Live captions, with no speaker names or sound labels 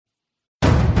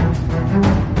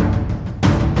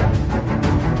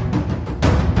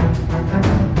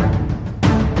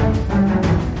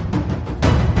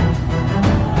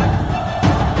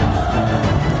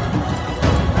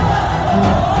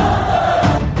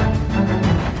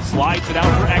Slides it out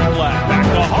for Ekblad. Back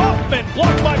to Hoffman.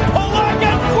 Blocked by Polak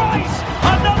and Price.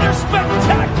 Another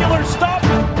spectacular stop.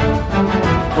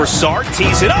 Broussard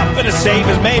tees it up, and a save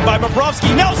is made by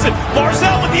Bobrovsky. Nelson.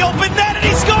 Barzal with the open net, and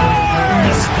he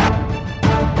scores!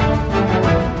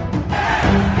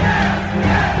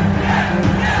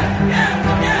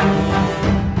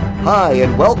 Hi,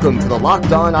 and welcome to the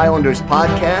Locked On Islanders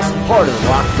podcast, part of the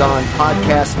Locked On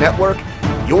Podcast Network,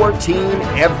 your team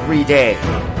every day.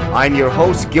 I'm your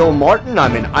host, Gil Martin.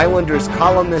 I'm an Islanders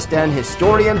columnist and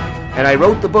historian, and I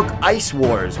wrote the book Ice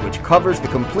Wars, which covers the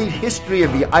complete history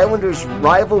of the Islanders'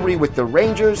 rivalry with the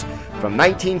Rangers from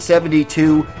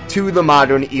 1972 to the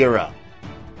modern era.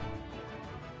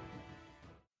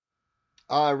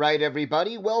 All right,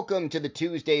 everybody, welcome to the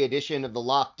Tuesday edition of the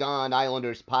Locked On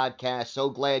Islanders podcast. So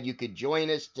glad you could join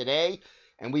us today,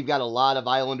 and we've got a lot of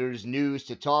Islanders news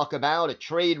to talk about. A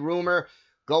trade rumor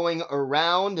going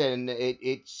around, and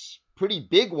it's pretty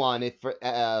big one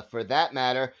for that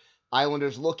matter.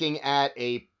 Islanders looking at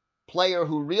a player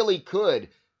who really could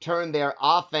turn their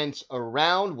offense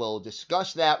around. We'll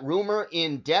discuss that rumor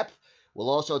in depth. We'll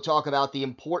also talk about the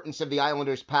importance of the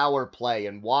Islanders' power play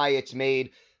and why it's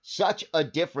made such a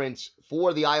difference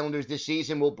for the Islanders this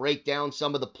season. We'll break down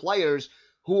some of the players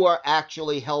who are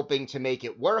actually helping to make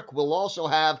it work. We'll also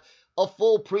have a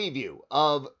full preview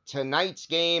of tonight's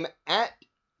game at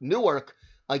Newark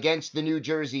against the New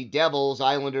Jersey Devils.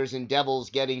 Islanders and Devils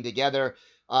getting together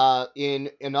in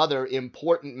another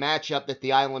important matchup that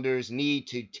the Islanders need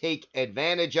to take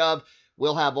advantage of.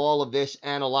 We'll have all of this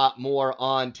and a lot more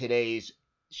on today's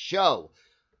show.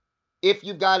 If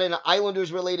you've got an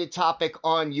Islanders-related topic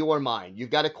on your mind,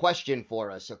 you've got a question for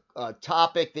us, a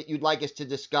topic that you'd like us to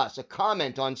discuss, a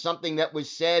comment on something that was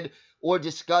said or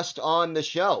discussed on the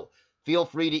show, feel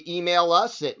free to email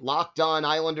us at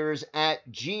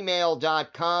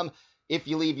lockedonislanders@gmail.com. If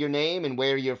you leave your name and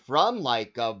where you're from,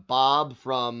 like Bob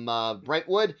from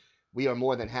Brentwood, we are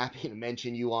more than happy to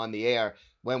mention you on the air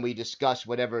when we discuss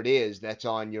whatever it is that's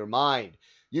on your mind.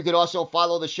 You could also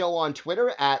follow the show on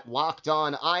Twitter at Locked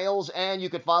On Isles, and you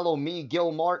could follow me,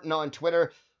 Gil Martin, on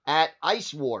Twitter at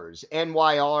Ice Wars,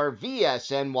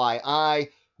 NYRVSNYI.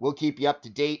 We'll keep you up to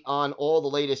date on all the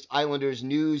latest Islanders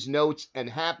news, notes, and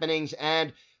happenings,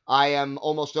 and I am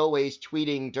almost always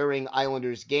tweeting during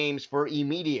Islanders games for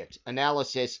immediate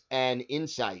analysis and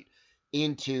insight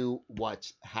into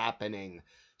what's happening.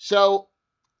 So,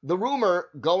 the rumor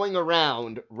going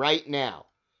around right now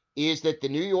is that the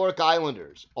New York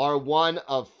Islanders are one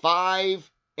of 5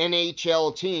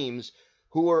 NHL teams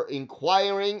who are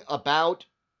inquiring about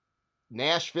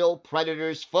Nashville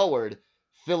Predators forward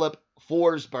Filip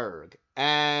Forsberg.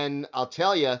 And I'll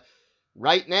tell you,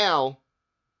 right now,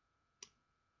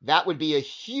 that would be a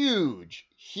huge,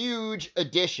 huge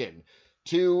addition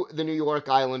to the New York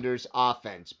Islanders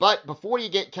offense. But before you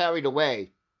get carried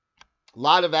away, a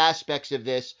lot of aspects of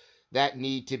this that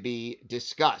need to be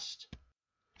discussed.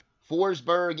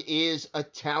 Forsberg is a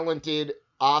talented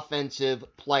offensive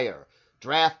player,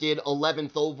 drafted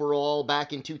 11th overall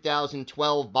back in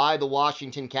 2012 by the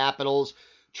Washington Capitals,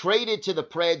 traded to the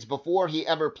Preds before he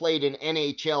ever played an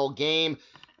NHL game,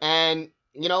 and,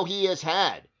 he has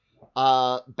had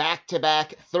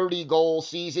back-to-back 30-goal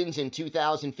seasons in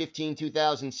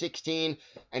 2015-2016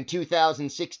 and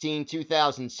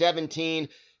 2016-2017.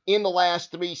 In the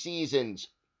last 3 seasons,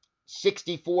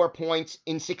 64 points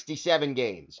in 67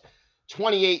 games.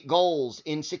 28 goals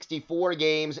in 64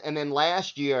 games, and then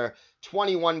last year,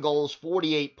 21 goals,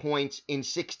 48 points in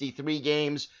 63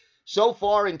 games. So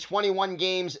far in 21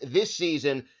 games this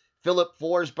season, Filip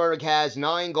Forsberg has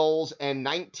 9 goals and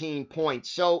 19 points.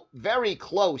 So very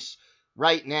close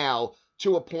right now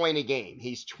to a point a game.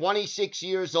 He's 26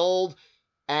 years old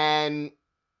and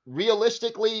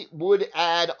realistically would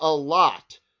add a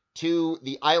lot to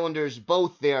the Islanders,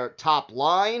 both their top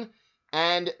line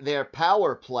and their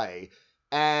power play.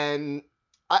 And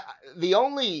the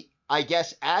only,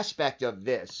 aspect of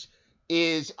this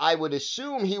is I would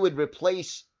assume he would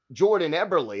replace Jordan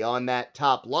Eberle on that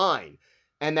top line,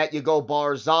 and that you go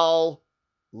Barzal,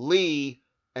 Lee,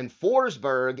 and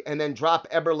Forsberg, and then drop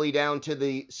Eberle down to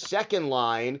the second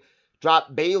line,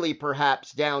 drop Bailey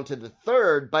perhaps down to the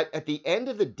third. But at the end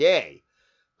of the day,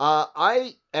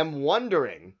 I am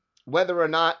wondering whether or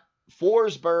not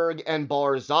Forsberg and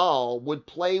Barzal would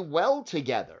play well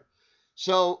together.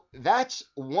 So that's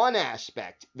one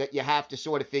aspect that you have to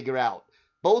sort of figure out.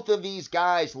 Both of these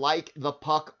guys like the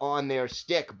puck on their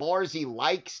stick. Barzy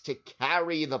likes to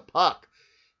carry the puck.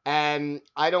 And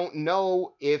I don't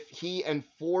know if he and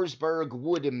Forsberg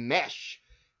would mesh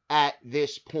at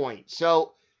this point.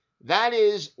 So that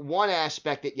is one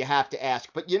aspect that you have to ask.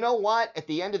 But you know what? At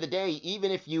the end of the day,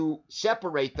 even if you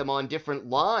separate them on different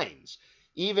lines,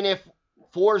 even if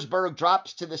Forsberg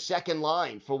drops to the second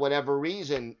line for whatever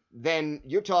reason, then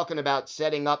you're talking about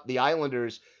setting up the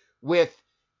Islanders with,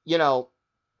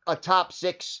 a top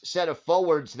six set of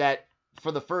forwards that,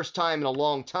 for the first time in a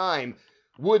long time,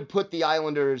 would put the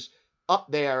Islanders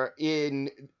up there in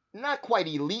not quite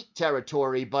elite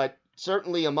territory, but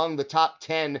certainly among the top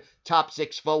 10, top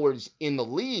 6 forwards in the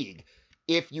league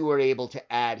if you were able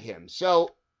to add him.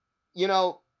 So,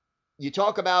 you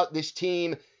talk about this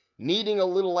team needing a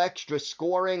little extra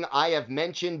scoring. I have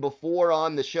mentioned before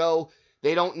on the show,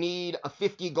 they don't need a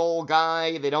 50-goal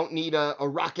guy. They don't need a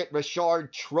Rocket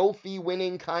Richard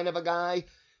trophy-winning kind of a guy.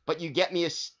 But you get me a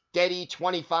steady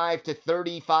 25 to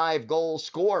 35 goal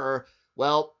scorer.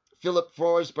 Well, Filip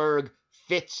Forsberg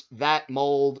fits that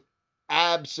mold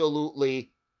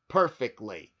absolutely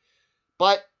perfectly.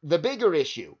 But the bigger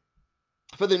issue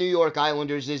for the New York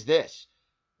Islanders is this.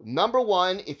 Number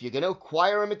one, if you're going to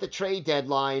acquire him at the trade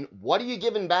deadline, what are you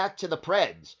giving back to the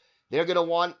Preds? They're going to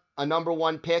want a number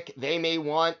one pick. They may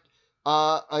want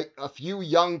a few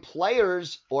young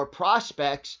players or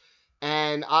prospects,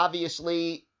 and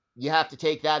obviously you have to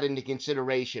take that into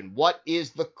consideration. What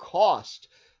is the cost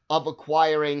of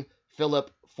acquiring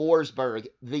Filip Forsberg?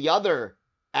 The other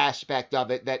aspect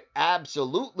of it that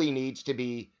absolutely needs to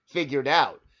be figured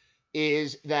out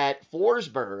is that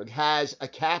Forsberg has a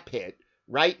cap hit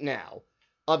right now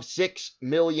of $6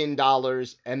 million,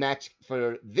 and that's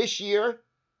for this year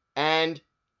and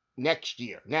next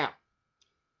year. Now,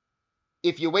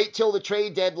 if you wait till the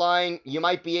trade deadline, you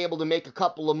might be able to make a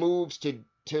couple of moves to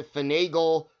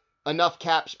finagle enough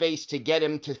cap space to get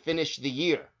him to finish the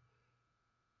year.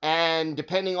 And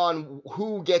depending on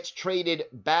who gets traded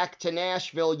back to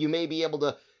Nashville, you may be able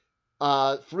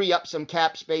to free up some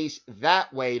cap space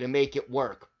that way to make it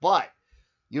work. But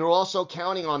you're also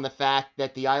counting on the fact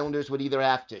that the Islanders would either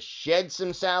have to shed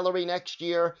some salary next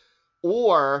year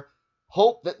or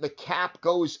hope that the cap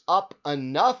goes up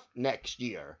enough next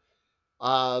year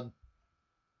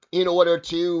in order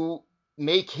to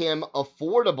make him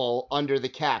affordable under the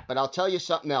cap. But I'll tell you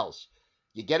something else.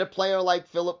 You get a player like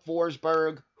Filip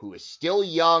Forsberg, who is still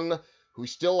young, who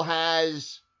still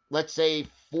has, let's say,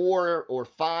 4 or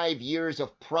 5 years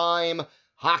of prime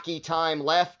hockey time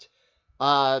left.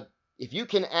 If you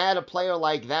can add a player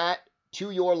like that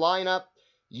to your lineup,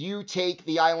 you take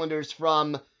the Islanders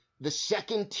from the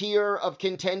second tier of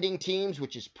contending teams,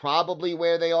 which is probably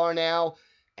where they are now,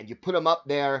 and you put them up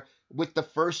there with the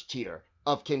first tier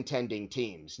of contending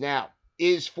teams. Now,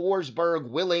 is Forsberg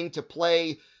willing to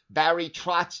play Barry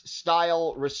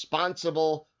Trotz-style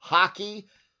responsible hockey?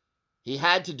 He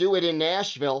had to do it in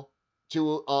Nashville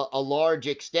to a large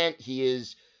extent. He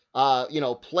is,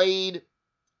 played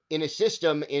in a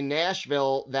system in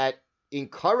Nashville that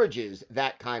encourages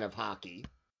that kind of hockey.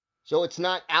 So it's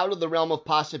not out of the realm of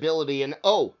possibility. And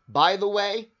oh, by the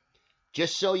way,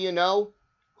 just so you know,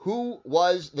 who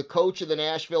was the coach of the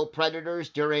Nashville Predators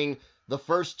during the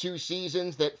first 2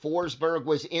 seasons that Forsberg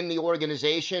was in the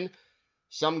organization?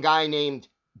 Some guy named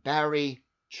Barry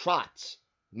Trotz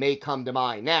may come to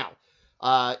mind. Now,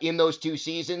 in those 2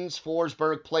 seasons,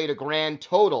 Forsberg played a grand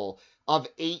total of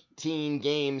 18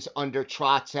 games under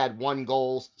Trotz, had 1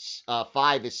 goal,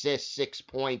 5 assists, 6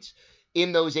 points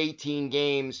in those 18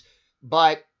 games.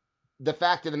 But the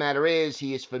fact of the matter is,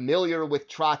 he is familiar with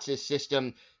Trotz's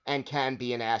system and can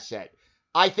be an asset.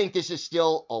 I think this is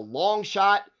still a long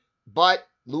shot, but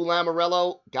Lou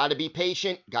Lamoriello, got to be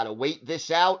patient, got to wait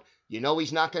this out. You know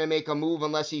he's not going to make a move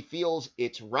unless he feels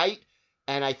it's right.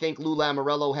 And I think Lou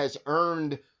Lamoriello has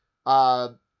earned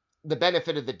the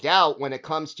benefit of the doubt when it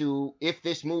comes to if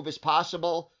this move is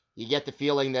possible. You get the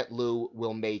feeling that Lou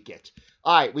will make it.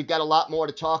 All right, we've got a lot more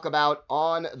to talk about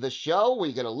on the show.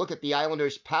 We're going to look at the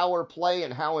Islanders' power play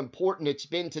and how important it's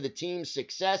been to the team's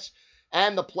success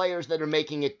and the players that are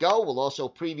making it go. We'll also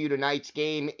preview tonight's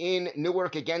game in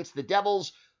Newark against the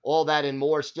Devils. All that and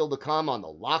more still to come on the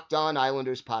Locked On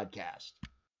Islanders podcast.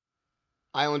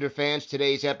 Islander fans,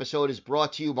 today's episode is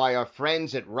brought to you by our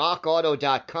friends at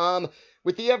RockAuto.com.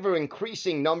 With the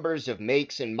ever-increasing numbers of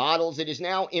makes and models, it is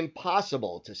now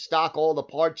impossible to stock all the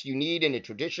parts you need in a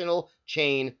traditional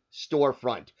chain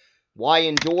storefront. Why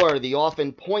endure the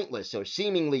often pointless or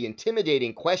seemingly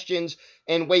intimidating questions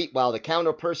and wait while the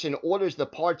counter person orders the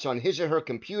parts on his or her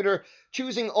computer,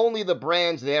 choosing only the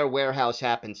brands their warehouse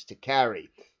happens to carry?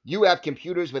 You have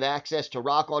computers with access to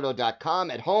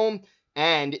RockAuto.com at home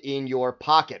and in your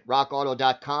pocket.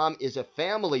 RockAuto.com is a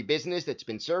family business that's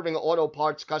been serving auto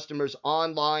parts customers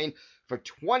online for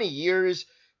 20 years.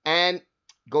 And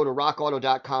go to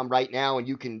RockAuto.com right now and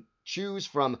you can Choose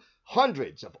from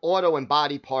hundreds of auto and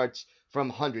body parts from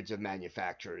hundreds of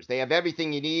manufacturers. They have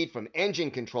everything you need, from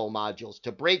engine control modules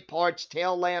to brake parts,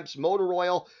 tail lamps, motor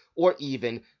oil, or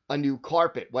even a new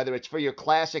carpet. Whether it's for your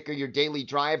classic or your daily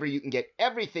driver, you can get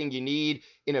everything you need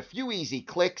in a few easy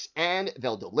clicks, and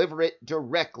they'll deliver it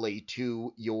directly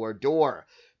to your door.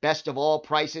 Best of all,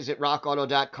 prices at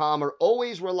rockauto.com are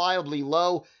always reliably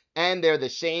low, and they're the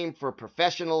same for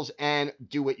professionals and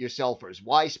do-it-yourselfers.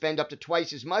 Why spend up to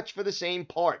twice as much for the same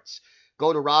parts?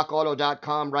 Go to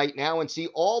rockauto.com right now and see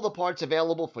all the parts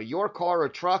available for your car or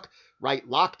truck. Write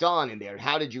Locked On in there.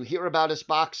 How did you hear about us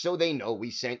box so they know we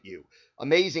sent you.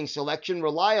 Amazing selection,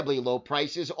 reliably low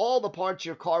prices, all the parts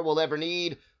your car will ever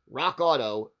need.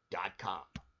 rockauto.com.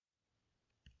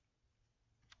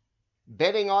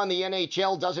 Betting on the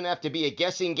NHL doesn't have to be a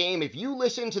guessing game if you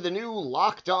listen to the new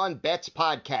Locked On Bets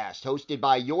podcast, hosted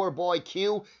by your boy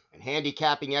Q and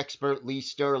handicapping expert Lee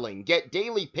Sterling. Get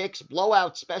daily picks,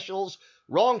 blowout specials,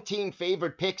 wrong team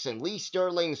favorite picks, and Lee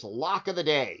Sterling's Lock of the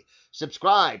Day.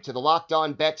 Subscribe to the Locked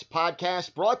On Bets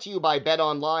podcast, brought to you by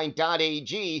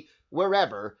betonline.ag,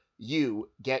 wherever you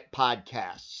get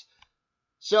podcasts.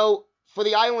 So, for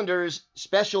the Islanders,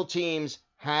 special teams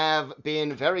have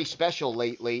been very special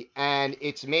lately, and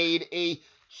it's made a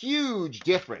huge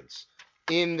difference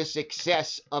in the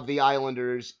success of the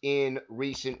Islanders in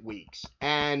recent weeks.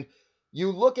 And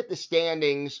you look at the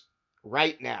standings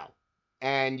right now,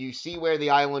 and you see where the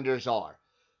Islanders are.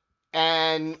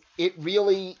 And it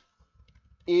really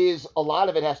is, a lot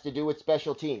of it has to do with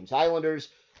special teams. Islanders,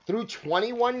 through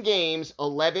 21 games,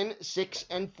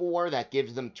 11-6-4. That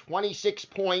gives them 26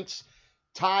 points.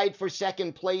 Tied for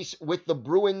second place with the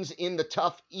Bruins in the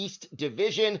tough East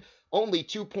Division. Only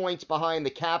 2 points behind the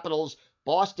Capitals.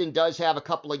 Boston does have a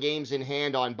couple of games in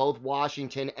hand on both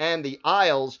Washington and the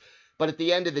Isles. But at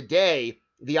the end of the day,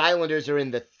 the Islanders are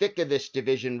in the thick of this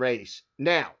division race.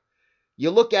 Now, you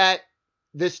look at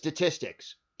the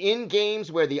statistics. In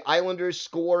games where the Islanders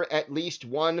score at least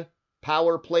one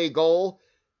power play goal,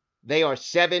 they are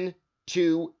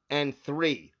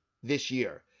 7-2-3 this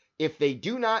year. If they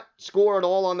do not score at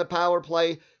all on the power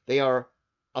play, they are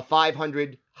a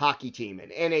 500 hockey team,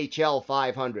 an NHL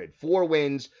 500. 4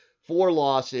 wins, 4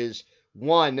 losses,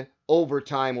 1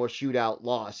 overtime or shootout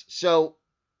loss. So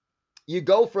you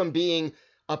go from being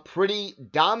a pretty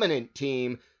dominant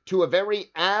team to a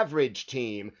very average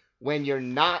team when you're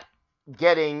not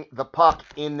getting the puck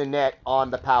in the net on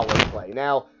the power play.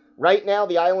 Now, right now,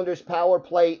 the Islanders' power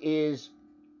play is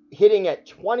hitting at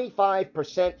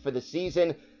 25% for the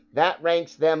season. That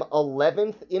ranks them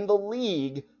 11th in the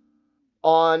league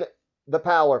on the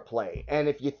power play. And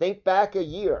if you think back a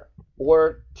year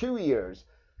or 2 years,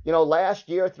 last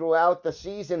year throughout the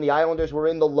season, the Islanders were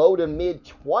in the low to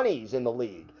mid-20s in the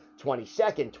league.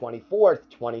 22nd, 24th,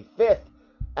 25th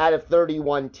out of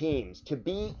 31 teams. To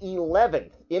be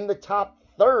 11th in the top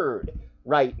third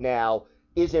right now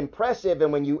is impressive.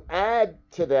 And when you add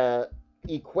to the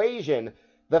equation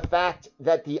the fact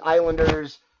that the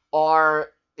Islanders are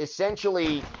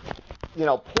essentially,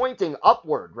 pointing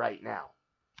upward right now,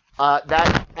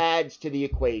 that adds to the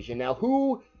equation. Now,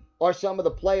 who are some of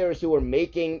the players who are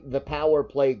making the power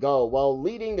play go? Well,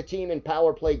 leading the team in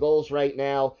power play goals right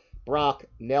now, Brock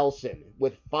Nelson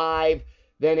with 5.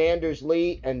 Then Anders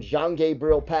Lee and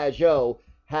Jean-Gabriel Pageau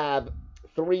have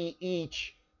 3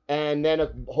 each, and then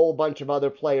a whole bunch of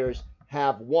other players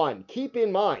have 1. Keep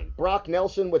in mind, Brock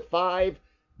Nelson with 5.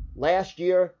 Last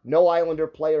year, no Islander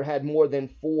player had more than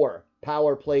 4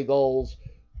 power play goals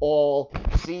all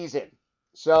season.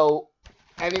 So,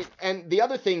 and the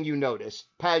other thing you notice,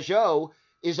 Pageau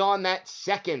is on that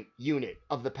second unit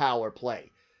of the power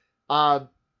play.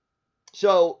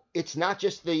 So it's not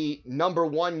just the number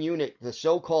 1 unit, the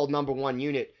so-called number 1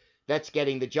 unit, that's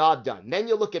getting the job done. Then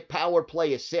you look at power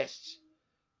play assists.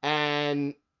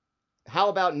 And how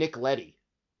about Nick Leddy?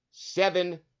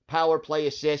 7 power play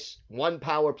assists, 1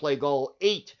 power play goal.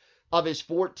 8 of his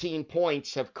 14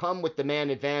 points have come with the man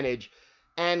advantage.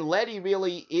 And Leddy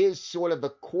really is sort of the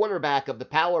quarterback of the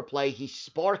power play. He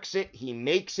sparks it. He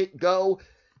makes it go.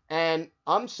 And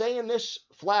I'm saying this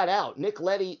flat out. Nick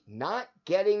Leddy not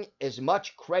getting as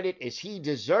much credit as he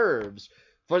deserves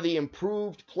for the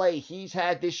improved play he's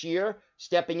had this year,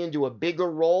 stepping into a bigger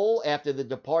role after the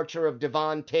departure of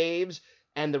Devon Taves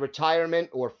and the retirement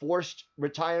or forced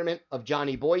retirement of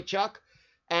Johnny Boychuk,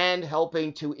 and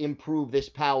helping to improve this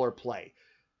power play.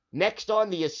 Next on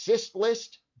the assist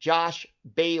list, Josh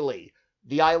Bailey,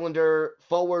 the Islander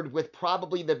forward with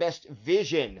probably the best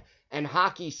vision and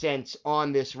hockey sense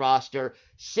on this roster.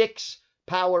 6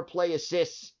 power play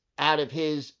assists out of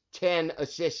his 10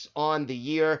 assists on the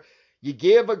year. You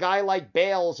give a guy like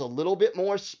Bales a little bit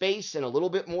more space and a little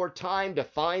bit more time to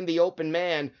find the open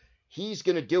man, he's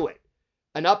going to do it.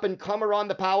 An up-and-comer on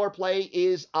the power play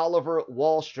is Oliver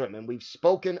Wahlstrom, and we've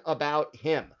spoken about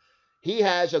him. He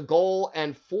has a goal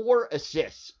and 4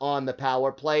 assists on the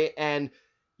power play, and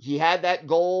he had that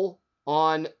goal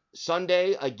on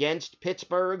Sunday against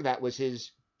Pittsburgh. That was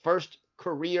his first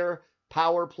career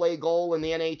power play goal in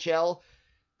the NHL,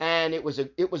 and it was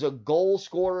a goal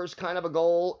scorer's kind of a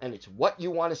goal, and it's what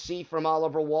you want to see from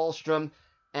Oliver Wahlstrom.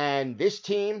 And this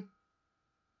team,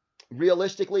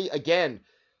 realistically, again,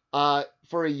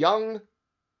 for a young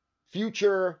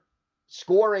future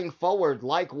scoring forward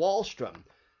like Wahlstrom,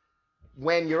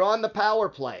 when you're on the power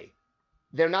play,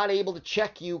 they're not able to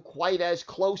check you quite as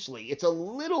closely. It's a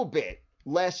little bit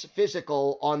less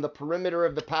physical on the perimeter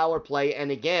of the power play,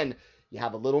 and again, you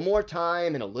have a little more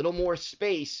time and a little more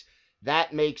space.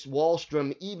 That makes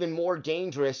Wahlstrom even more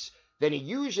dangerous than he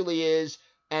usually is,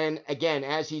 and again,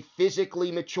 as he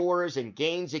physically matures and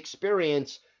gains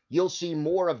experience, you'll see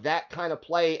more of that kind of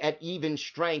play at even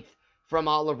strength from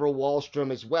Oliver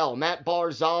Wahlstrom as well. Matt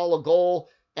Barzal, a goal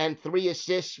and 3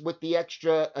 assists with the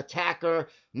extra attacker.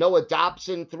 Noah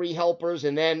Dobson, 3 helpers.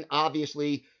 And then,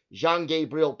 obviously,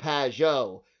 Jean-Gabriel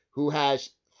Pageau, who has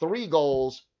 3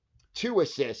 goals, 2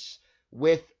 assists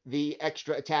with the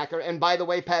extra attacker. And by the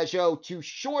way, Pageau, 2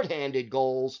 shorthanded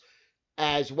goals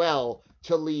as well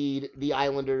to lead the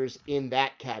Islanders in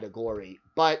that category.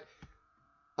 But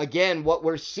again, what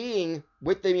we're seeing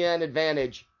with the man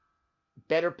advantage,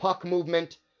 better puck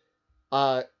movement,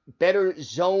 better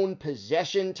zone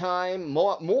possession time,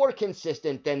 more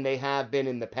consistent than they have been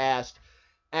in the past,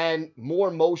 and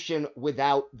more motion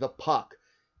without the puck.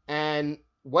 And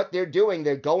what they're doing,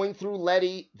 they're going through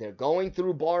Leddy, they're going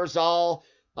through Barzal,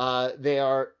 they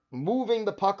are moving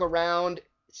the puck around,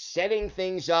 setting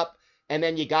things up, and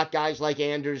then you got guys like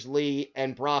Anders Lee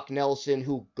and Brock Nelson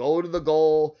who go to the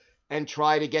goal and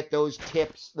try to get those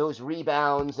tips, those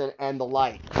rebounds, and the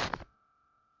like.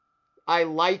 I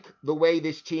like the way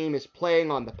this team is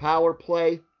playing on the power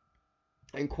play.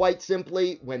 And quite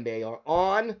simply, when they are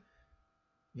on,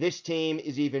 this team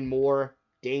is even more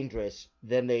dangerous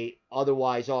than they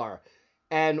otherwise are.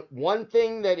 And one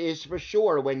thing that is for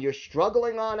sure, when you're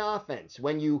struggling on offense,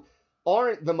 when you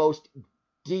aren't the most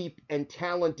deep and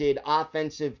talented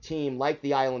offensive team like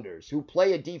the Islanders, who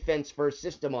play a defense-first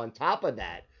system on top of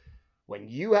that, when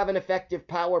you have an effective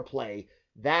power play,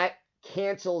 that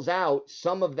cancels out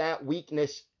some of that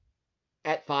weakness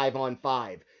at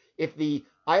 5-on-5. If the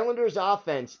Islanders'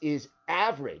 offense is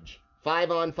average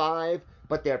 5-on-5,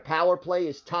 but their power play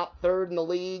is top third in the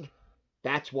league,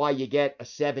 that's why you get a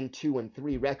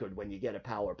 7-2-3 record when you get a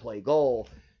power play goal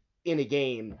in a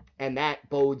game, and that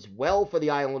bodes well for the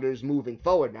Islanders moving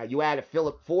forward. Now, you add a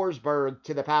Philip Forsberg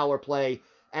to the power play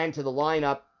and to the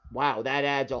lineup, wow, that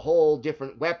adds a whole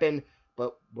different weapon,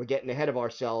 but we're getting ahead of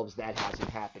ourselves. That hasn't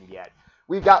happened yet.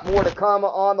 We've got more to come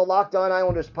on the Locked On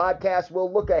Islanders podcast.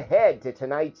 We'll look ahead to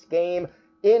tonight's game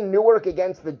in Newark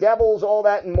against the Devils. All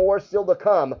that and more still to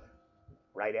come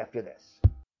right after this.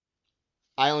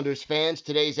 Islanders fans,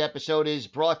 today's episode is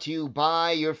brought to you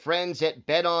by your friends at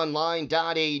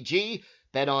betonline.ag.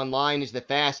 BetOnline is the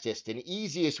fastest and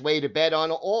easiest way to bet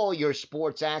on all your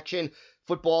sports action.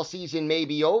 Football season may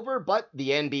be over, but the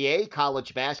NBA,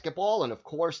 college basketball, and of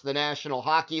course the National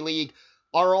Hockey League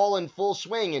are all in full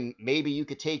swing, and maybe you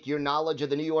could take your knowledge of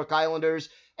the New York Islanders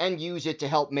and use it to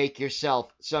help make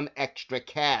yourself some extra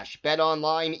cash.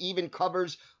 BetOnline even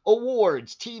covers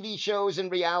awards, TV shows,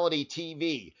 and reality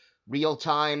TV.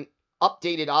 Real-time,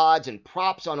 updated odds and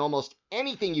props on almost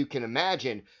anything you can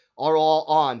imagine are all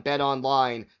on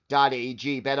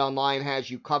betonline.ag. BetOnline has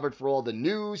you covered for all the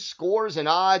news, scores, and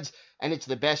odds, and it's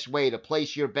the best way to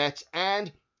place your bets,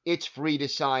 and it's free to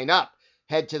sign up.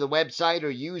 Head to the website or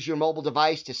use your mobile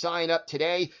device to sign up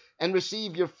today and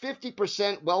receive your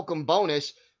 50% welcome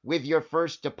bonus with your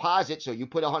first deposit. So you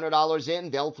put $100 in,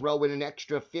 they'll throw in an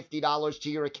extra $50 to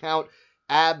your account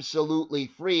absolutely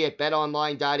free at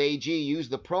betonline.ag. Use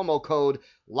the promo code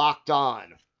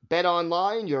LOCKEDON.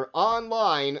 BetOnline, your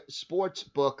online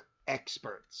sportsbook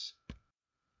experts.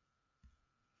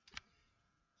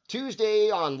 Tuesday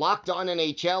on Locked On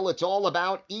NHL, it's all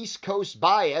about East Coast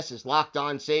bias as Locked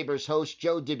On Sabres host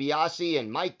Joe DiBiase and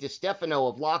Mike DiStefano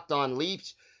of Locked On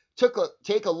Leafs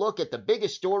take a look at the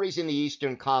biggest stories in the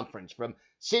Eastern Conference, from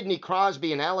Sidney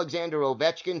Crosby and Alexander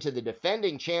Ovechkin to the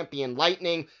defending champion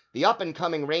Lightning, the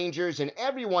up-and-coming Rangers, and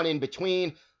everyone in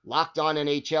between. Locked On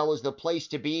NHL is the place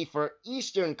to be for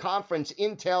Eastern Conference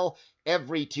intel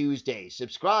every Tuesday.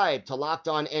 Subscribe to Locked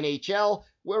On NHL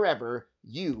wherever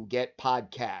you get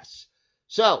podcasts.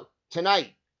 So,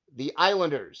 tonight, the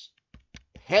Islanders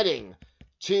heading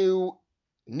to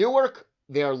Newark,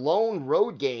 their lone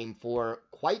road game for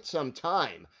quite some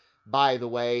time, by the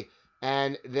way,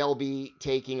 and they'll be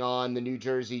taking on the New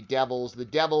Jersey Devils. The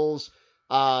Devils,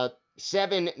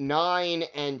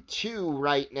 7-9-2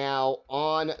 right now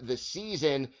on the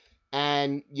season,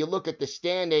 and you look at the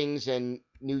standings, and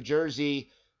New Jersey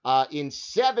in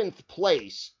 7th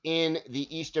place in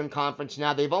the Eastern Conference.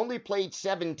 Now, they've only played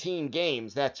 17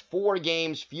 games. That's 4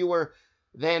 games fewer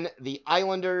than the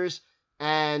Islanders,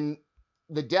 and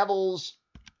the Devils,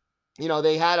 you know,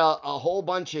 they had a whole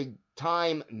bunch of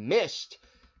time missed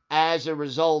as a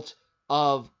result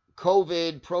of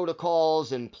COVID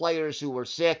protocols and players who were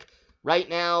sick. Right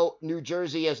now, New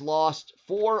Jersey has lost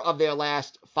 4 of their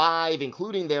last 5,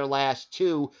 including their last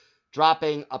 2,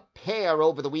 dropping a pair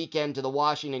over the weekend to the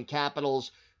Washington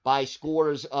Capitals by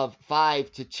scores of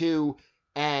 5-2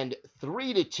 and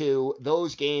 3-2.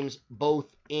 Those games both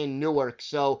in Newark.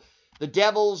 So the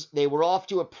Devils, they were off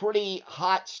to a pretty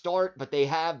hot start, but they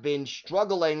have been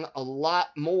struggling a lot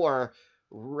more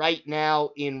right now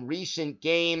in recent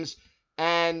games.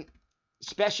 And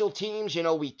special teams, you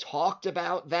know, we talked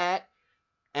about that.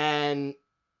 And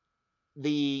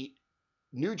the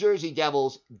New Jersey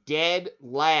Devils dead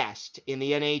last in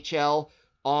the NHL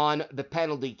on the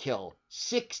penalty kill.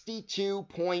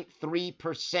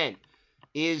 62.3%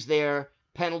 is their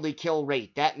penalty kill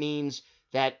rate. That means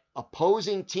that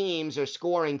opposing teams are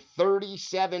scoring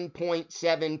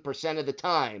 37.7% of the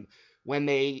time when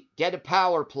they get a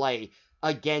power play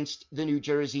against the New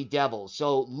Jersey Devils.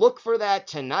 So look for that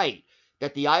tonight,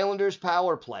 that the Islanders'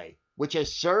 power play, which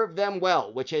has served them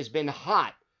well, which has been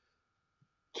hot,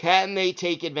 can they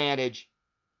take advantage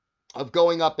of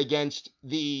going up against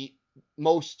the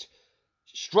most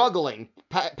struggling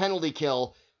penalty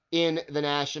kill in the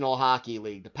National Hockey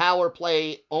League? The power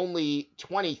play, only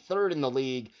 23rd in the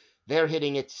league. They're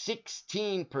hitting at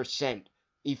 16%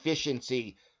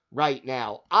 efficiency right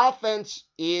now. Offense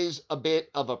is a bit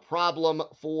of a problem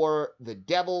for the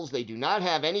Devils. They do not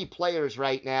have any players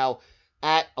right now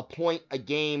at a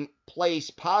point-a-game place.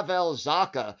 Pavel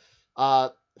Zacha,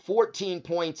 14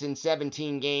 points in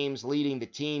 17 games, leading the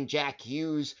team. Jack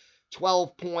Hughes,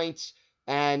 12 points,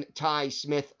 and Ty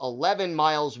Smith, 11.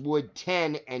 Miles Wood,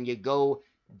 10, and you go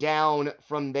down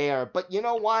from there. But you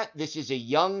know what? This is a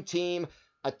young team,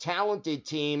 a talented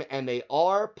team, and they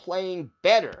are playing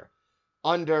better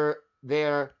under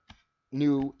their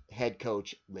new head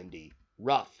coach, Lindy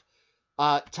Ruff.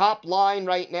 Top line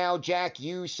right now, Jack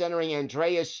Hughes centering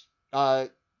Andreas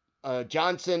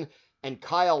Johnson and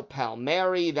Kyle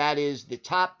Palmieri. That is the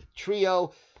top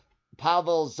trio.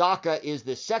 Pavel Zacha is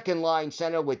the second line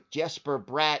center with Jesper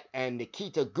Bratt and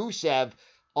Nikita Gusev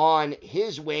on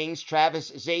his wings. Travis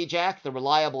Zajac, the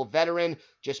reliable veteran,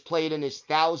 just played in his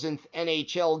 1,000th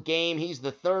NHL game. He's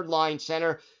the third line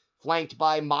center, flanked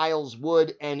by Miles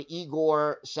Wood and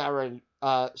Igor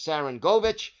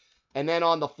Sarangovich. And then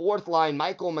on the fourth line,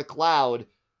 Michael McLeod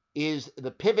is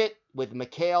the pivot with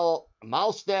Mikhail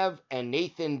Malstev and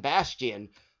Nathan Bastian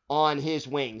on his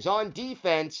wings. On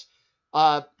defense,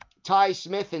 Ty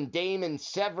Smith and Damon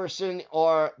Severson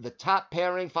are the top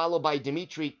pairing, followed by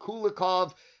Dmitry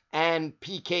Kulikov and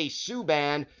PK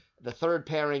Subban. The third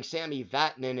pairing, Sammy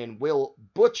Vatanen and Will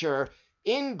Butcher.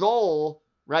 In goal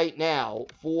right now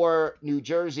for New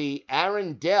Jersey,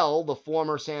 Aaron Dell, the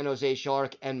former San Jose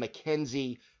Shark, and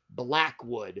Mackenzie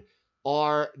Blackwood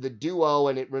are the duo,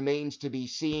 and it remains to be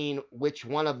seen which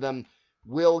one of them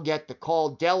will get the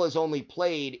call. Dell has only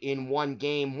played in one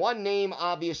game. One name,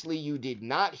 obviously, you did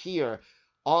not hear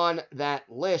on that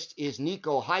list is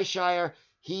Nico Hischier.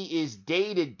 He is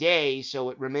day-to-day,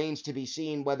 so it remains to be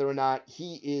seen whether or not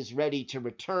he is ready to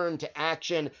return to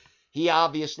action. He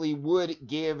obviously would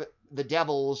give the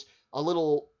Devils a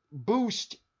little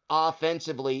boost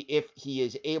offensively if he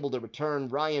is able to return.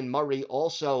 Ryan Murray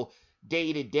also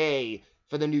day-to-day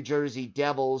for the New Jersey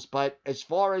Devils. But as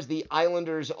far as the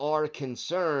Islanders are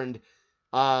concerned,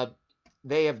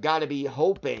 they have got to be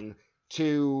hoping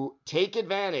to take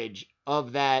advantage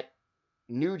of that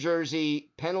New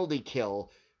Jersey penalty kill,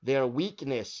 their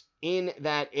weakness in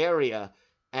that area,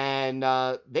 and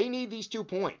they need these 2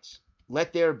 points.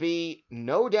 Let there be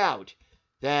no doubt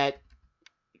that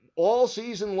all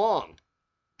season long,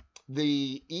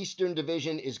 the Eastern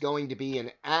Division is going to be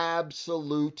an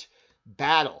absolute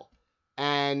battle.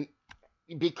 And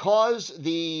because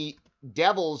the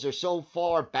Devils are so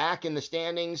far back in the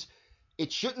standings,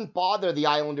 it shouldn't bother the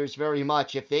Islanders very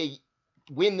much if they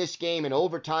win this game in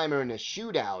overtime or in a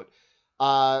shootout.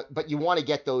 But you want to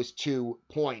get those 2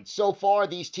 points. So far,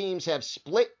 these teams have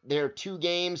split their 2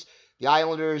 games. The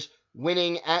Islanders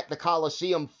winning at the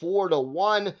Coliseum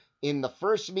 4-1. in the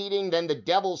first meeting. Then the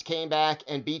Devils came back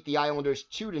and beat the Islanders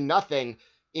 2-0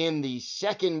 in the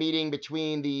second meeting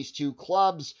between these two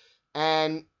clubs.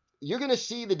 And you're going to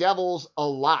see the Devils a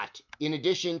lot in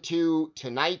addition to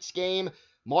tonight's game,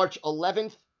 March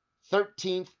 11th,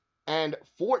 13th, and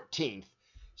 14th.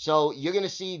 So you're going to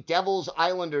see Devils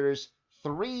Islanders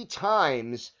 3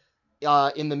 times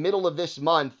in the middle of this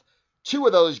month. 2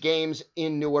 of those games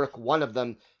in Newark, 1 of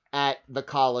them at the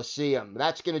Coliseum.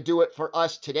 That's going to do it for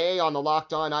us today on the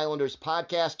Locked On Islanders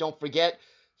podcast. Don't forget,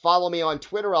 follow me on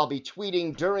Twitter. I'll be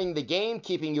tweeting during the game,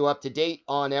 keeping you up to date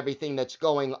on everything that's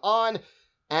going on.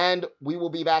 And we will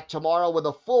be back tomorrow with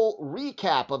a full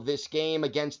recap of this game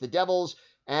against the Devils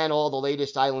and all the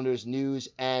latest Islanders news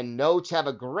and notes. Have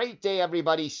a great day,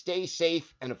 everybody. Stay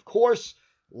safe. And of course,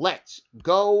 let's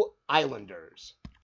go Islanders.